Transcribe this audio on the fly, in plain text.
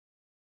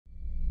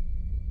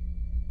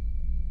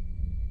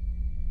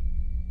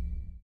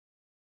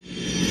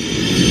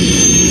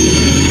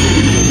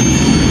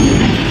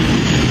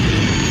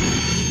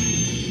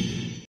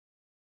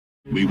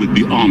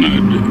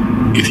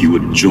you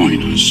would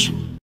join us.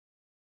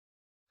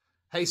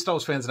 Hey Star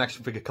Wars fans and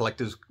action figure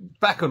collectors,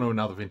 back onto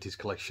another vintage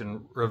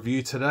collection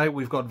review today.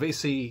 We've got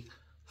VC338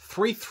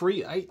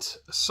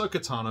 Ahsoka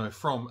Tano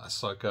from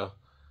Ahsoka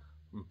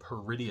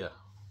Peridea.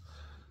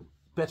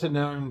 Better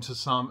known to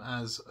some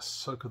as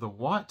Ahsoka the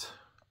White.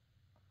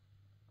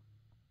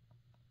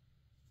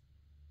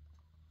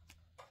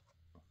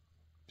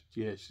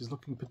 Yeah, she's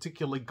looking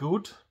particularly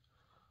good.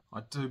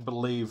 I do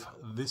believe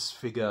this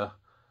figure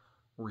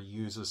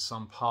reuses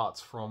some parts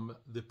from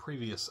the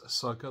previous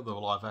Ahsoka, the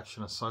live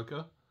action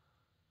Ahsoka.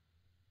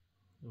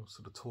 We'll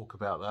sort of talk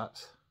about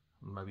that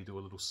and maybe do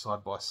a little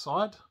side by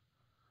side.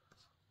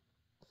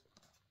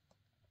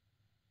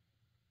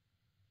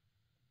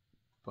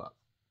 But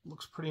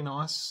looks pretty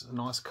nice, a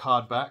nice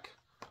card back.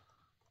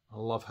 I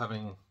love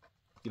having,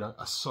 you know,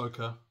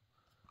 Ahsoka.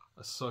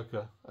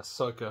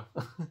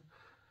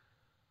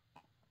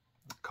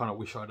 Kind of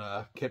wish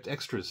I'd kept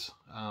extras,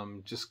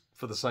 just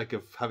for the sake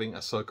of having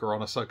Ahsoka on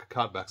Ahsoka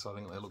card backs. I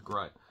think they look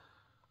great.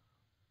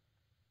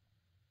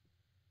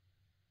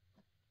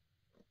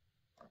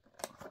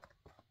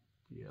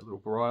 Yeah, a little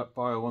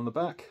bio on the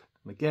back.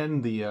 And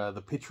again,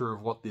 the picture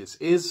of what this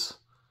is.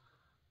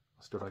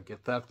 I still don't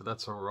get that, but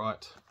that's all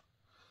right.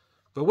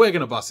 But we're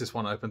going to bust this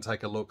one open,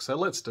 take a look. So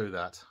let's do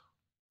that.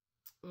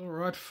 All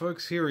right,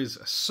 folks, here is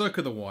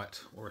Ahsoka the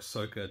White, or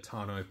Ahsoka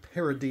Tano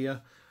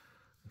Peridea,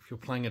 if you're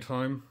playing at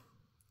home,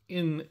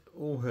 in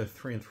all her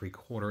 3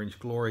 3/4 inch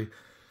glory.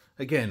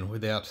 Again,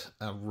 without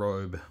a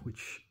robe,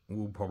 which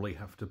we'll probably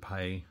have to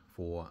pay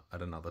for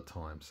at another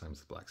time, same as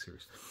the Black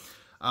Series.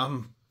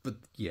 But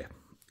yeah.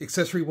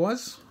 Accessory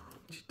wise,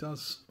 she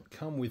does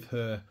come with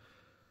her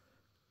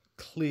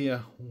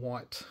clear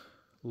white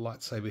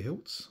lightsaber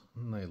hilts,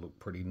 and they look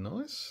pretty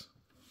nice.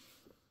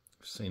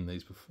 I've seen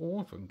these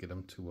before. If I can get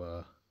them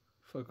to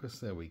focus,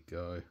 there we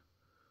go.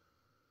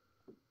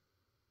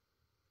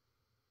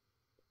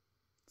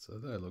 So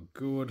they look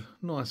good.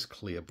 Nice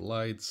clear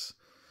blades,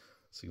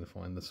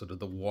 signifying the sort of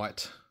the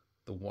white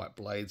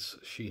blades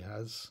she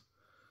has,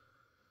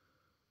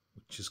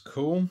 which is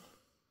cool.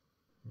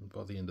 And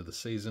by the end of the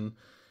season,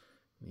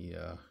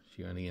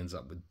 she only ends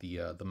up with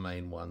the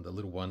main one, the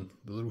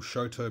little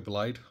Shoto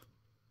blade,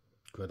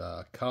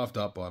 got carved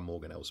up by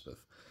Morgan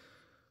Elsbeth.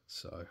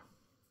 So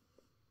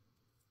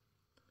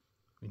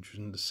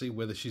interesting to see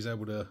whether she's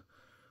able to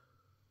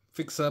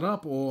fix that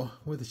up or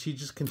whether she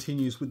just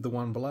continues with the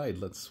one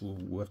blade.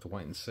 We'll have to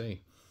wait and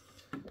see.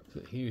 So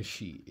here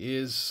she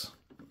is.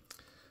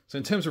 So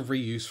in terms of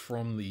reuse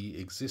from the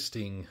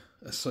existing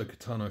Ahsoka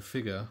Tano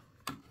figure,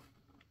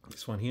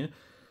 this one here,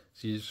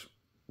 she's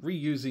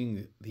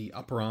reusing the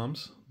upper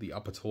arms, the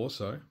upper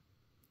torso,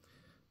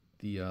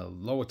 the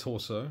lower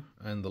torso,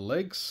 and the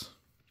legs,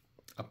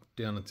 up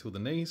down until the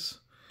knees,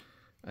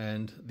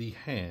 and the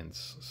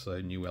hands. So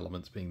new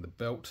elements being the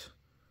belt,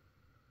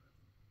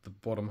 the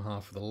bottom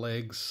half of the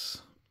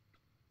legs,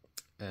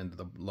 and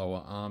the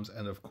lower arms,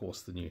 and of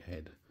course the new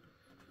head,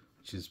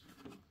 which is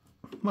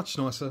much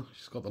nicer.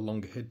 She's got the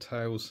longer head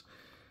tails.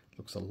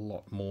 Looks a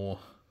lot more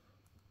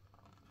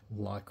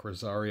like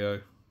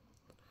Rosario.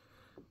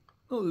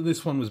 Not that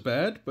this one was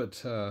bad,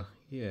 but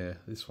yeah,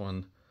 this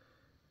one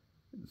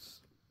is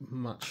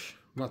much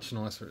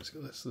nicer. It's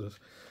got that sort of,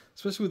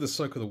 especially with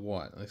Ahsoka the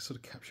White, they sort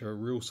of capture a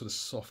real sort of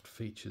soft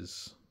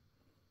features.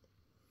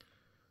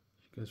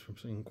 She goes from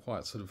being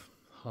quite sort of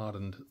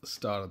hardened at the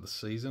start of the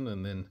season,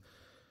 and then,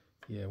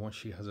 yeah, once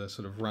she has her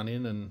sort of run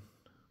in and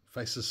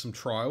faces some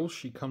trials,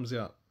 she comes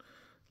out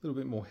a little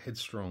bit more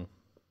headstrong,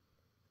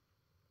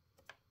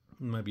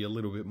 maybe a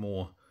little bit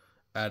more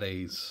at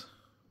ease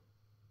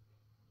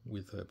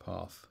with her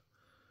path.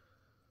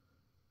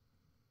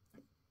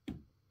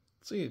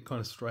 See it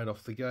kind of straight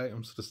off the gate.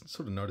 I'm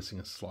sort of noticing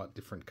a slight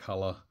different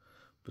colour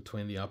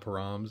between the upper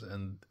arms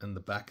and the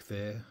back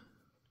there.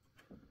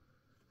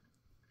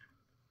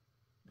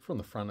 From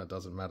the front it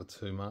doesn't matter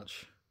too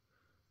much.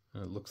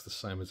 And it looks the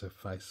same as her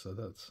face, so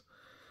that's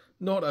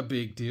not a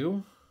big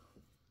deal.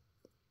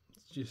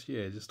 It's just,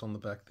 yeah, just on the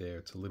back there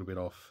it's a little bit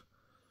off.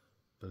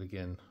 But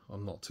again,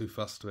 I'm not too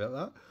fussed about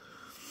that.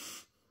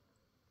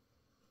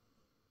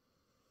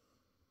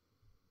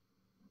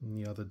 And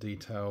the other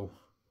detail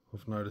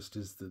I've noticed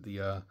is that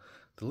the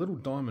little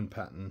diamond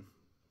pattern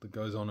that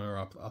goes on her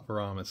upper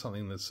arm is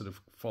something that's sort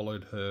of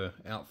followed her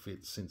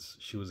outfit since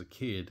she was a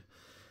kid.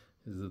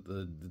 Is that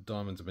the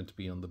diamonds are meant to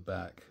be on the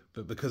back,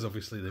 but because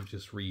obviously they've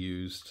just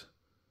reused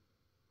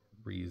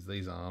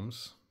these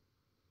arms,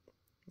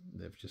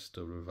 they've just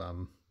sort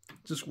of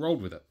just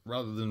rolled with it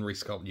rather than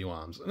resculpt new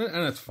arms, and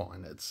it's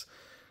fine. It's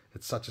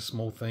such a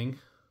small thing,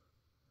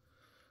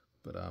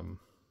 but I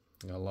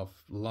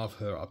love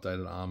her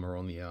updated armor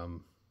on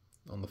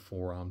the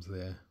forearms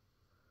there.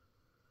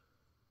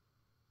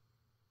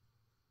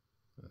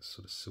 That's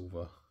sort of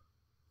silver.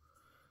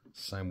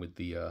 Same with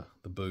the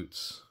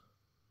boots.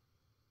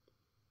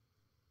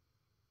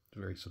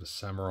 Very sort of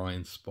samurai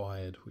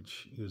inspired,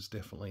 which was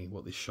definitely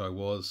what this show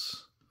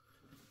was.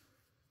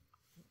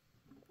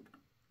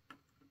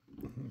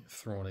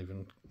 Thrawn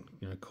even,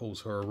 you know,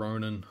 calls her a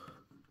Ronin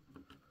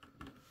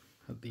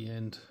at the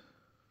end.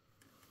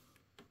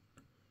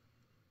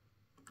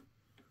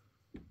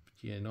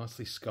 Yeah,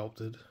 nicely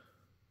sculpted,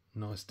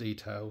 nice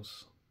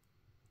details,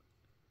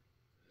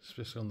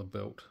 especially on the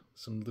belt.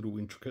 Some little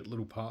intricate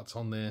little parts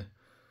on there.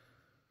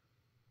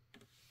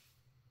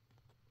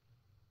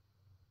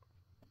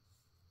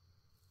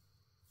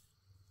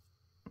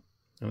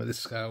 And at this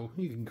scale,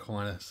 you can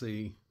kind of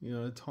see, you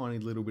know, a tiny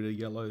little bit of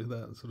yellow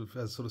that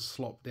has sort of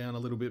slopped down a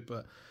little bit.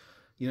 But,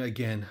 you know,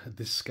 again, at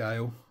this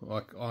scale,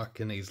 I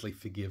can easily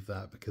forgive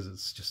that because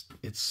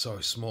it's so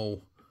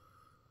small.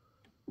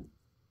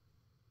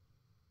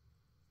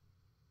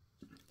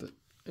 That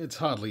it's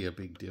hardly a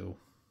big deal.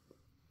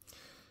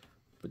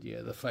 But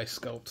yeah, the face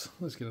sculpt.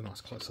 Let's get a nice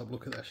close-up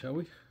look at that, shall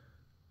we?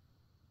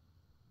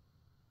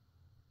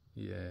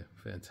 Yeah,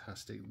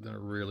 fantastic. Done a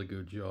really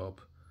good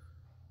job.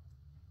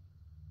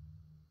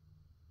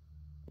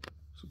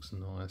 Looks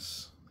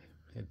nice.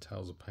 Head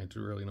tails are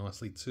painted really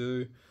nicely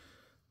too.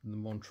 And the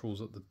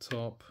montrals at the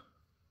top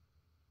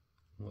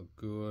look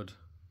good.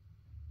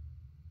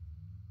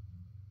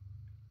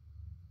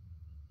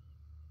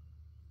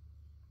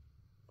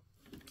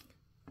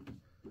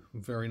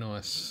 Very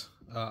nice.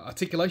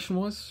 Articulation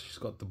wise, she's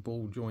got the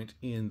ball joint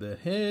in the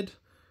head,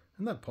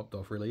 and that popped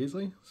off really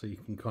easily, so you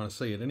can kind of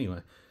see it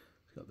anyway.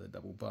 She's got the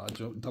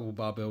double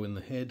barbell in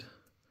the head,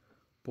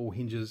 ball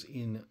hinges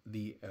in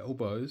the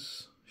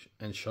elbows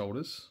and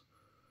shoulders.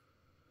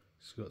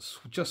 She's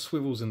got just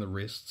swivels in the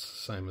wrists,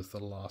 same as the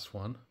last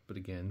one, but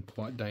again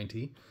quite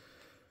dainty.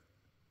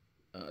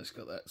 She's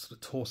got that sort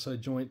of torso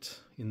joint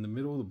in the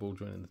middle, the ball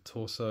joint in the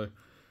torso.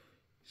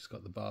 She's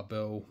got the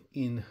barbell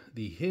in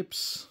the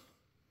hips,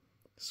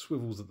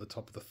 swivels at the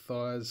top of the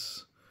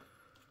thighs.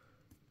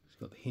 She's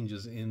got the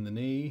hinges in the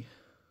knee.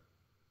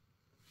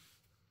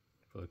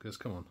 Focus,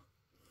 come on.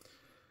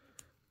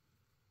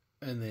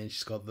 And then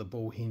she's got the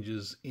ball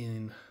hinges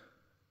in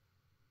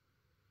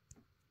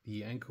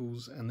the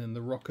ankles and then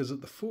the rockers at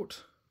the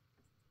foot.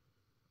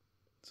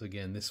 So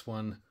again, this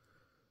one,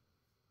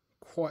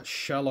 quite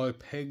shallow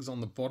pegs on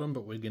the bottom,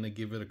 but we're going to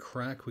give it a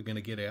crack. We're going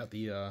to get out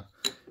the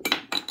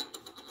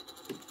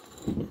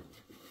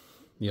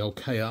old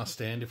KR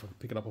stand, if I can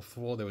pick it up off the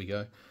floor. There we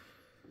go.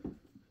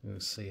 We'll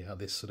see how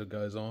this sort of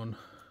goes on.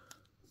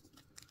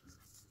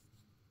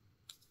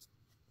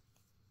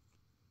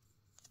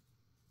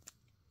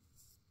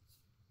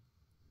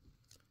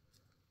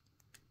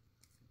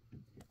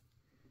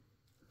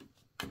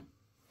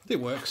 It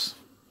works.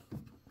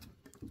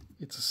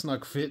 It's a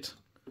snug fit.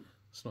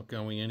 It's not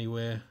going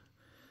anywhere.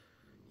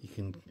 You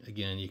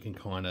can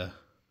kind of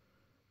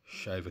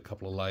shave a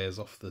couple of layers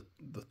off the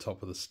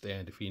top of the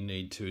stand if you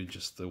need to,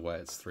 just the way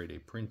it's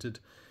 3D printed.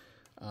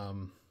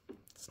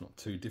 It's not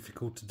too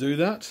difficult to do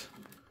that.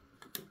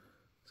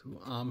 So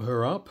we'll arm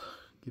her up,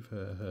 give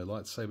her her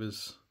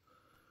lightsabers.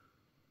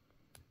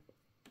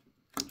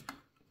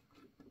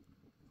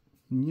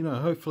 You know,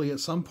 hopefully at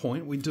some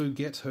point we do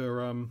get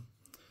her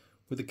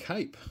with a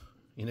cape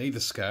in either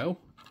scale.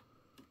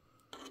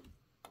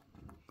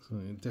 So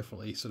it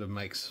definitely sort of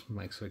makes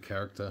her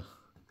character,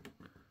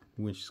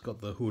 when she's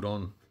got the hood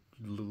on,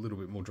 a little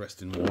bit more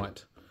dressed in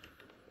white.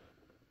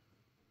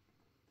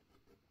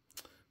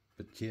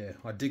 But yeah,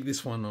 I dig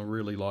this one. I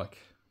really like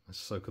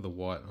Ahsoka the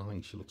White. I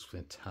think she looks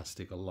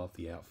fantastic. I love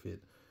the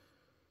outfit.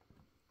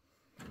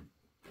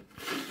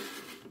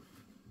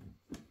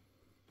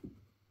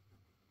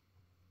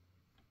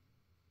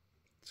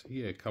 So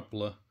yeah, a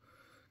couple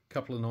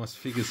of nice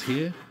figures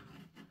here.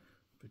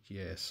 But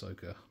yeah,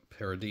 Ahsoka,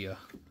 Peridea.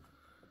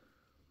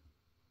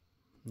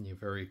 And you're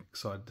very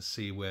excited to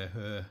see where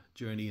her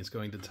journey is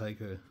going to take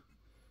her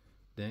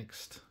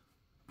next.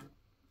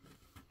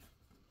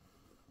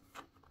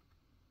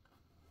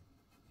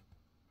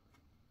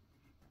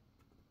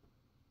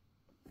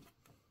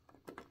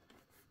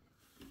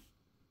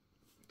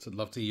 So I'd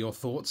love to hear your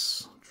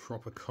thoughts.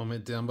 Drop a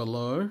comment down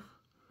below.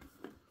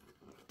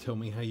 Tell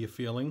me how you're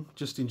feeling.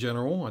 Just in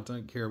general, I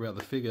don't care about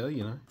the figure,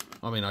 you know.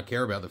 I mean, I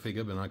care about the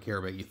figure, but I care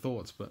about your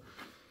thoughts. But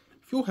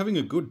if you're having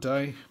a good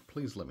day,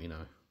 please let me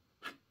know.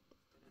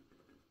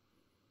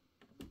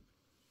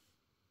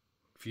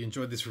 If you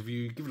enjoyed this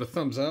review, give it a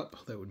thumbs up.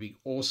 That would be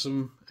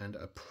awesome and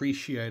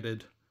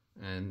appreciated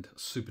and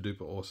super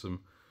duper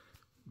awesome.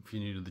 If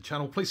you're new to the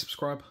channel, please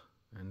subscribe,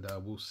 and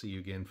we'll see you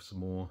again for some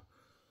more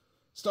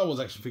Star Wars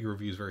action figure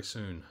reviews very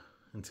soon.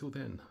 Until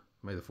then,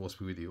 may the Force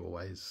be with you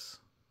always.